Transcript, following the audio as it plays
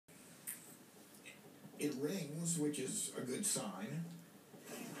It rings, which is a good sign.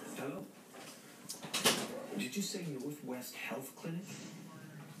 Hello. Did you say Northwest Health Clinic?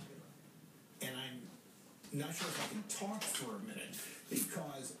 And I'm not sure if I can talk for a minute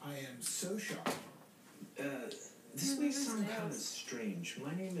because I am so shocked. This may sound kind of strange.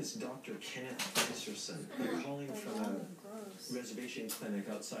 My name is Dr. Kenneth Iserson. I'm calling from a reservation clinic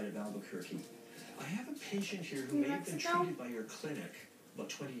outside of Albuquerque. I have a patient here who may have been treated by your clinic about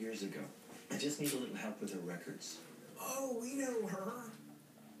 20 years ago. I just need a little help with her records. Oh, we know her.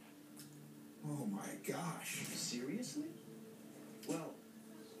 Oh my gosh. Seriously? Well,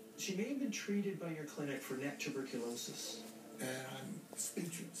 she may have been treated by your clinic for neck tuberculosis. And I'm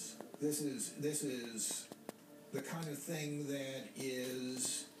speechless. This is the kind of thing that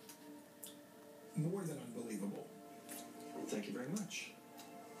is more than unbelievable. Thank you very much.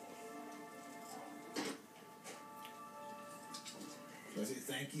 So I say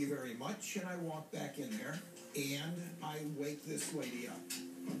thank you very much, and I walk back in there, and I wake this lady up.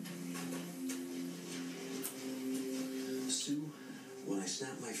 Sue, when I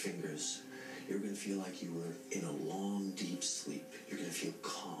snap my fingers, you're going to feel like you were in a long, deep sleep. You're going to feel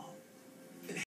calm.